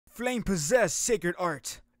flame-possessed sacred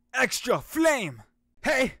art. Extra flame!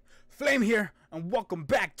 Hey, Flame here, and welcome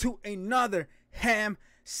back to another ham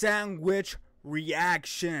sandwich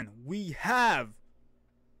reaction. We have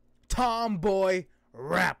Tomboy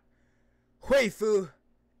rap. WHEYFU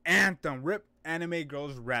Anthem. Rip anime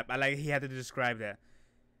girls rap. I like he had to describe that.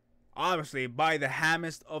 Obviously, by the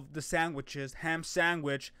hammest of the sandwiches, ham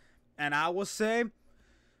sandwich. And I will say,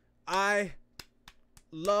 I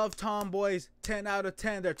love Tomboys. 10 out of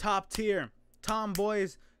 10. They're top tier.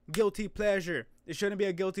 Tomboys, guilty pleasure. It shouldn't be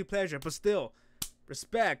a guilty pleasure, but still,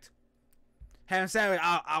 respect. Ham sandwich,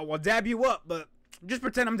 I will dab you up, but just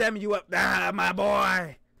pretend I'm dabbing you up. Ah, my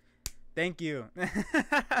boy. Thank you.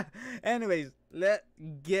 Anyways, let's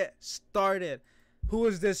get started. Who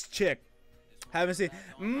is this chick? Haven't seen.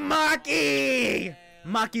 Maki!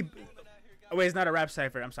 Maki. Oh, wait, it's not a rap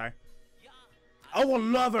cipher. I'm sorry. I would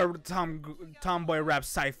love a Tomboy rap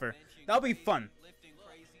cipher. That'll be fun.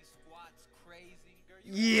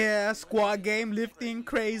 Yeah, squat game, lifting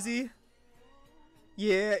crazy.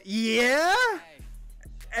 Yeah, yeah.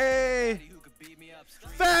 Hey,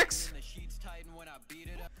 facts.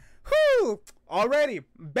 Whoo! Already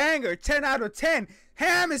banger. 10 out of 10.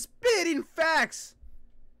 Ham is spitting facts.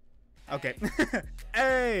 Okay.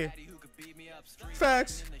 Hey,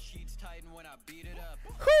 facts.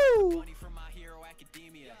 Whoo!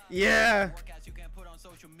 Yeah.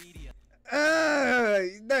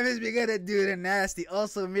 That makes me gonna do the nasty.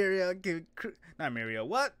 Also, Muriel can, not Muriel.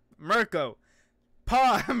 What? Mirko.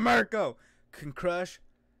 Mirko can crush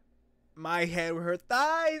my head with her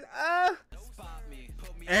thighs.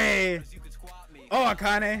 Hey. Oh,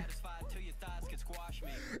 Akane.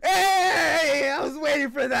 Hey, I was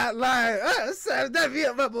waiting for that line. That be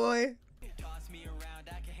up, my boy.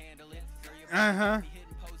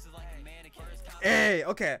 Hey,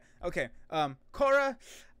 okay. Korra.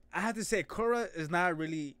 I have to say, Korra is not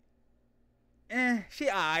really. She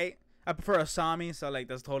aight. I prefer Asami, so like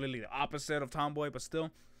that's totally the opposite of Tomboy, but still.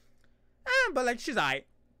 But like she's aight.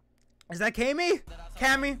 Is that Kami?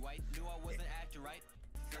 Cammy?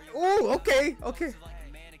 Ooh, okay.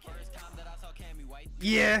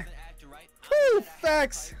 Yeah. Ooh,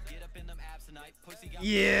 facts.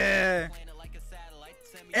 Yeah.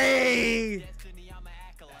 Hey.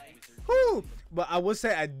 Ooh. But I would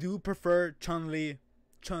say I do prefer Chun-Li.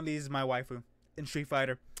 Chun-Li is my waifu in Street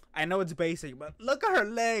Fighter. I know it's basic, but look at her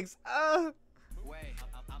legs.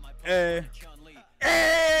 Hey.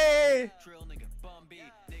 Hey.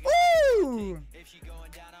 Ooh.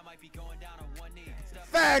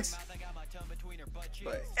 Facts.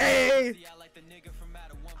 Hey.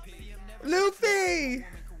 Luffy.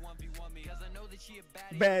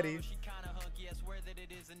 Baddie.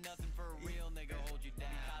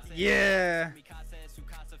 Yeah.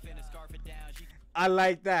 I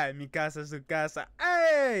like that. Mikasa, Tsukasa.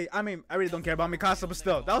 Hey! I mean, I really don't care about Mikasa, but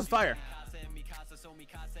still. That was fire.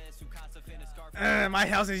 My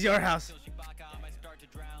house is your house.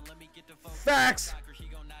 Facts.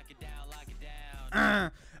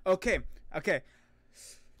 Okay.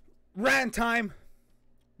 Rant time.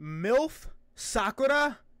 MILF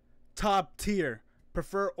Sakura, top tier.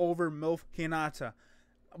 Prefer over MILF Hinata.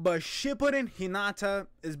 But Shippuden Hinata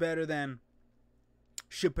is better than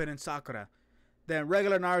Shippuden Sakura. Then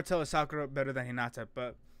regular Naruto is Sakura better than Hinata.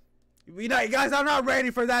 But you know, guys, I'm not ready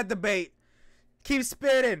for that debate. Keep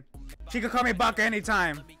spitting. She can call me Baka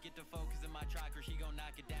anytime.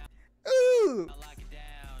 Ooh.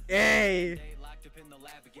 Hey.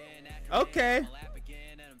 Okay.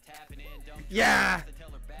 Yeah.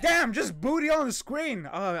 Damn, just booty on the screen.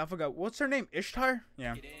 Oh, I forgot. What's her name? Ishtar?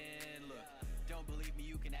 Yeah.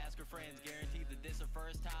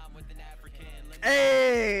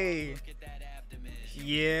 Hey.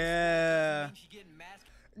 Yeah.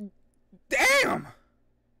 Damn.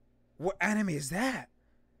 What anime is that?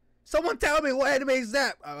 Someone tell me what anime is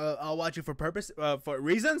that. I'll watch it for purpose, for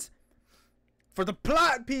reasons. For the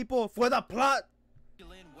plot, people. For the plot.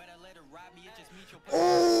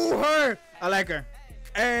 Oh, her. I like her.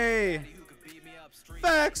 Hey.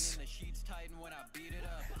 Facts.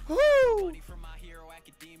 Woo.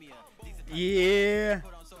 Yeah.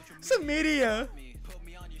 Some media.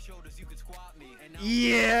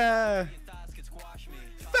 Yeah.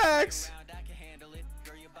 Facts.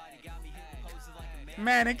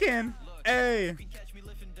 Mannequin. Hey.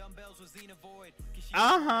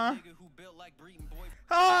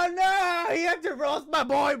 Oh no, he had to roast my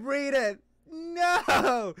boy Breeden.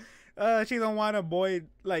 No. She don't want a boy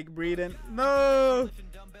like Breeden. No.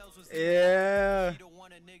 Yeah.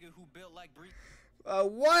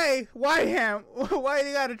 Why him? Why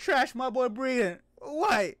you gotta trash my boy Breeden?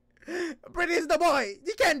 Why? Breeden's the boy.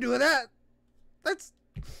 You can't do that. That's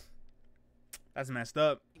That's messed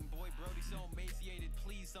up.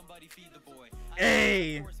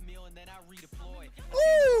 Hey.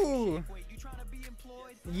 Ooh.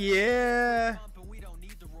 Yeah.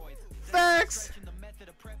 Facts.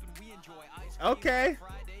 Okay.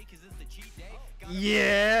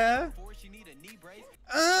 Yeah.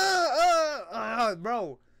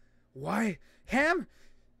 Bro. Why? Ham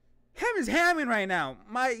is hamming right now.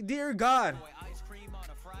 My dear God.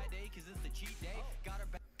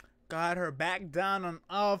 Got her back down on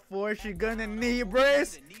all fours. She gonna knee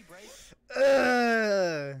brace.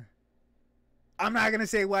 I'm not gonna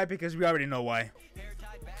say why because we already know why.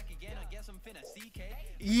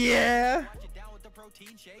 Yeah.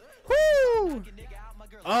 Woo.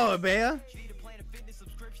 Oh, Bea.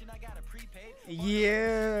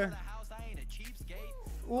 Yeah.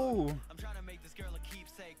 Ooh.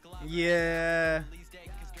 Yeah.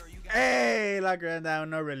 Hey, lock her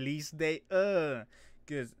down. No release date.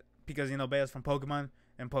 Because you know Bea's from Pokemon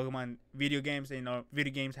and Pokemon video games. And, you know,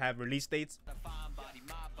 video games have release dates.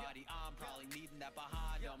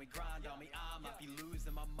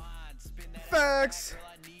 Facts.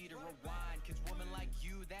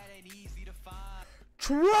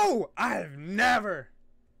 True. I've never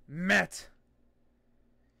met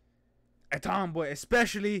a tomboy,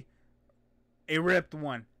 especially a ripped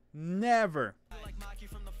one. Never.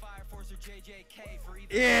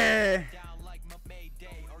 Yeah.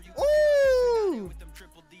 Ooh.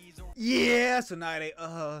 Yeah, Tsunade.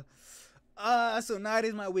 Tsunade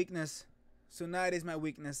is my weakness. Tsunade is my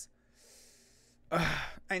weakness.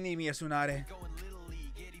 I need me a Tsunade.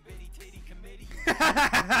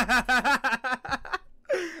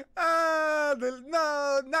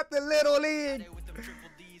 No, not the little league.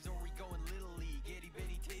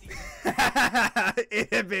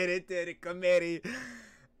 Itty bitty titty committee.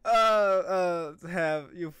 Have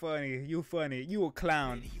you funny? You funny? You a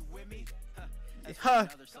clown? Huh?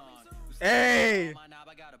 Hey!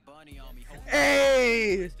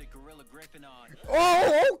 Hey!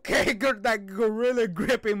 Oh, okay. That gorilla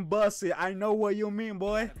gripping bussy. I know what you mean,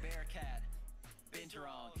 boy.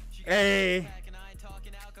 Hey!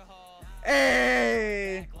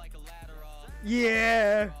 Hey!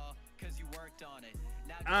 Yeah!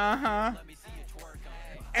 Uh-huh.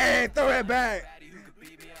 Hey, throw it back.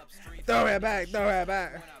 Throw it back. Throw it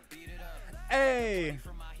back. Hey.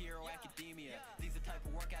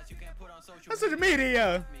 On social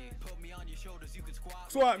media.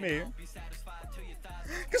 Swat me.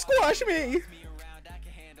 Can squash me.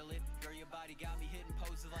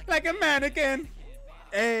 Like a mannequin.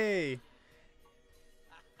 Hey.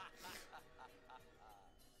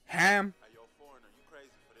 Ham.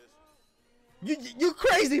 You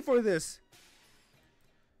crazy for this.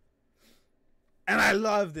 And I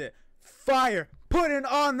loved it. Fire. Put it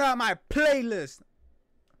on my playlist.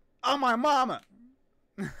 On my mama.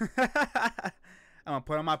 I'm gonna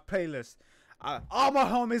put on my playlist. All my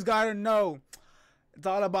homies gotta know. It's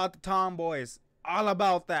all about the tomboys. All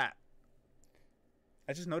about that.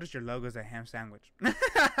 I just noticed your logo's a ham sandwich.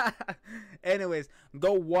 Anyways,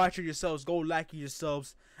 go watch it yourselves. Go like it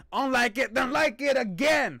yourselves. Unlike it, then like it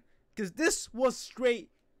again. Because this was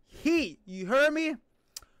straight heat. You heard me?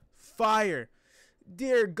 Fire.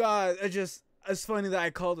 Dear God, it's funny that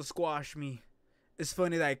I called the squash me. It's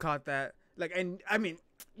funny that I caught that. Like, I mean,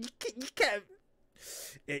 you can't.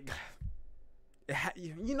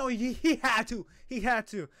 You know, he had to. He had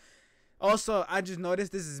to. Also, I just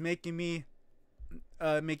noticed this is making me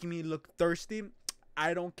look thirsty.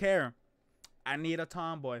 I don't care. I need a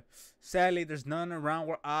tomboy. Sadly, there's none around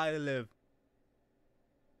where I live.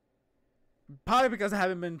 Probably because I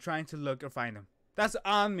haven't been trying to look or find them. That's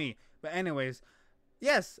on me. But anyways,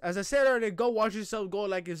 yes, as I said earlier, go watch yourself, go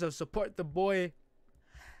like yourself, support the boy,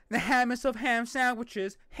 the hammest of ham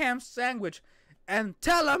sandwiches, ham sandwich, and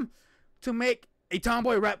tell him to make a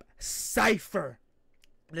tomboy rap cipher.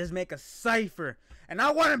 Let's make a cipher, and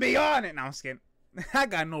I want to be on it. Now I'm kidding. I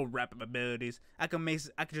got no rap abilities. I can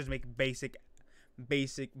just make basic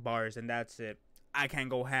bars, and that's it. I can't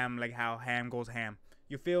go ham like how ham goes ham.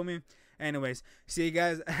 You feel me? Anyways, see you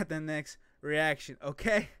guys at the next reaction.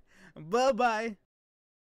 Okay, bye bye.